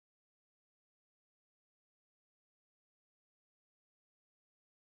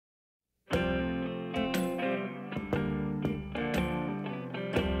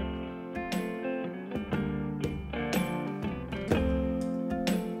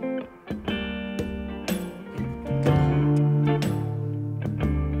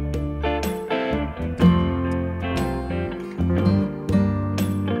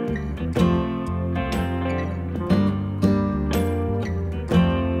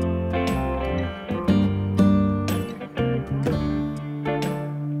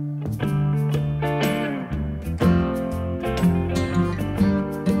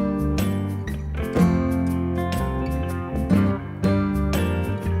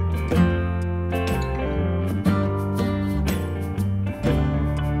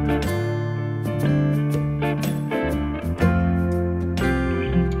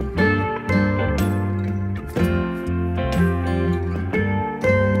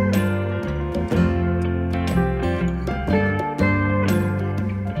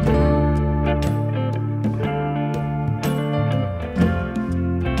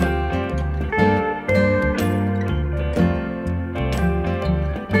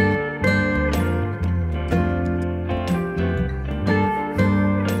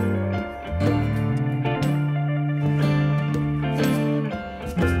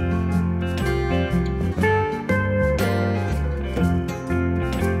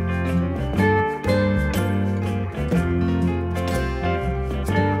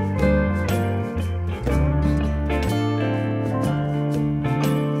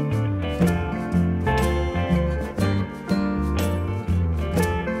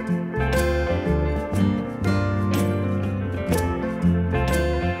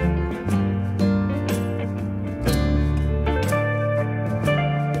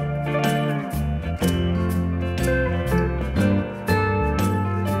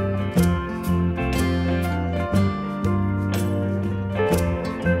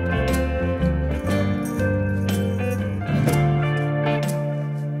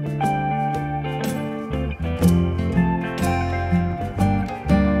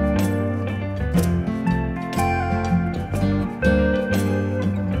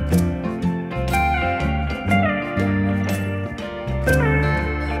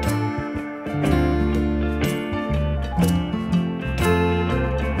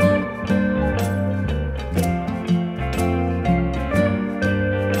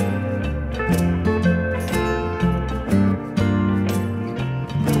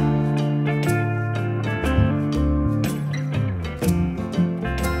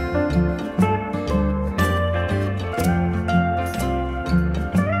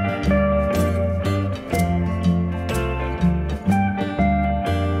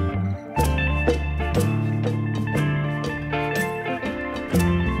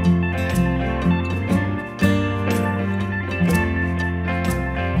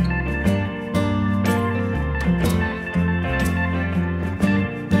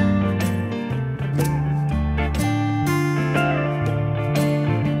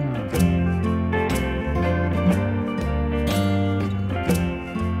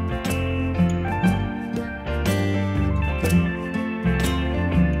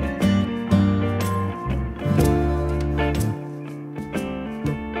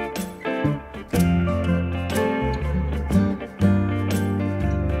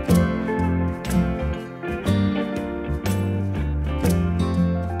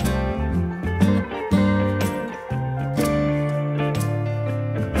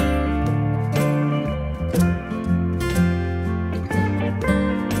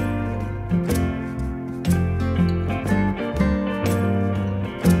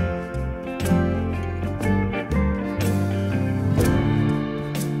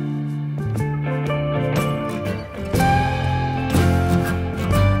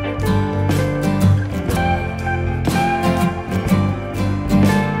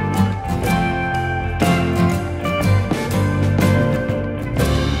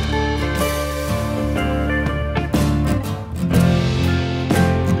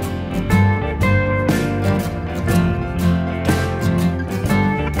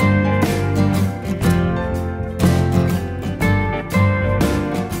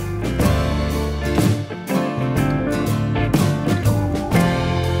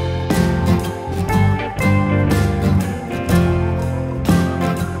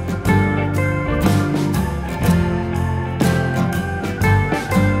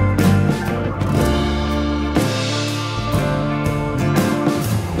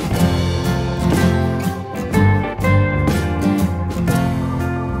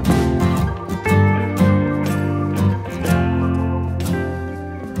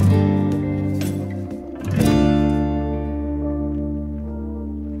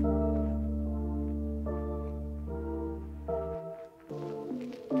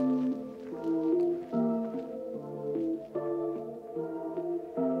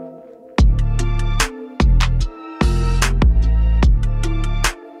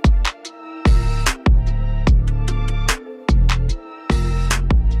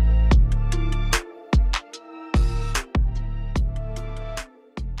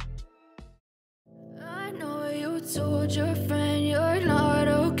told your friend you're not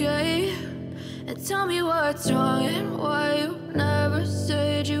okay? And tell me what's wrong and why you never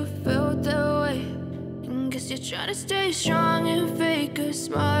said you felt that way. And guess you're trying to stay strong and fake a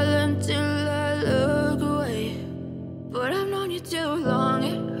smile until I look away. But I've known you too long,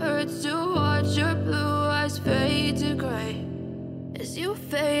 it hurts to watch your blue eyes fade to gray as you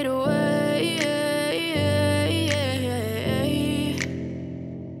fade away,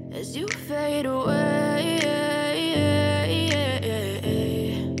 as you fade away.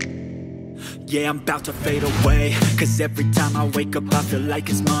 Yeah, I'm about to fade away, 'cause every time I wake up I feel like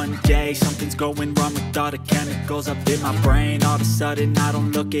it's Monday. Something's going wrong with all the chemicals up in my brain. All of a sudden I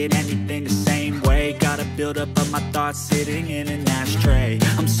don't look at anything the same way. Gotta build up of my thoughts sitting in an ashtray.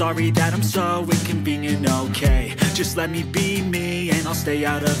 I'm sorry that I'm so inconvenient, okay? Just let me be me and I'll stay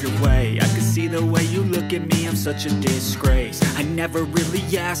out of your way. I can see the way you look at me, I'm such a disgrace. I never really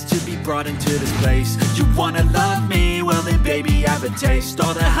asked to be brought into this place. You wanna love me? Well then baby I have a taste.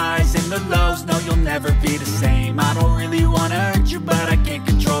 All the highs and the lows, no you'll never be the same. I don't really wanna hurt you but I can't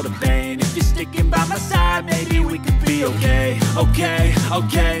control the pain. If you're sticking by my side maybe we could be okay.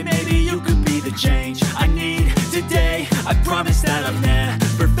 Okay, maybe you could be the change I need today. I promise that I've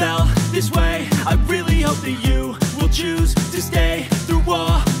never felt this way. I really hope that you will choose to stay through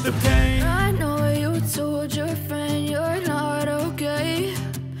all the pain. I know you told your friend you're not okay.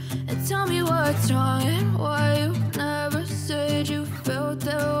 And tell me what's wrong and why you never said you felt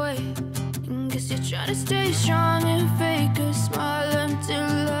that way. And guess you're trying to stay strong and fake a smile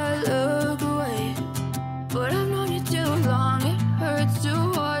until I look away. But I've known you too long, it hurts to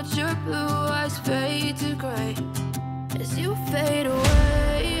watch your blue eyes fade to gray as you fade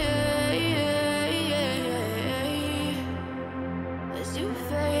away, as you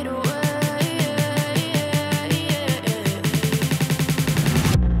fade away,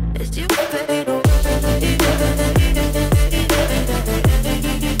 as you fade away.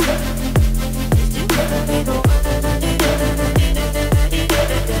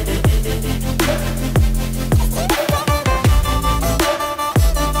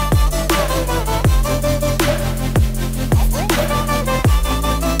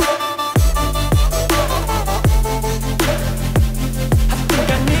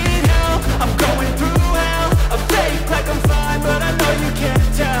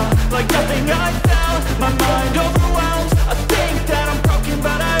 Like nothing I felt, my mind overwhelmed.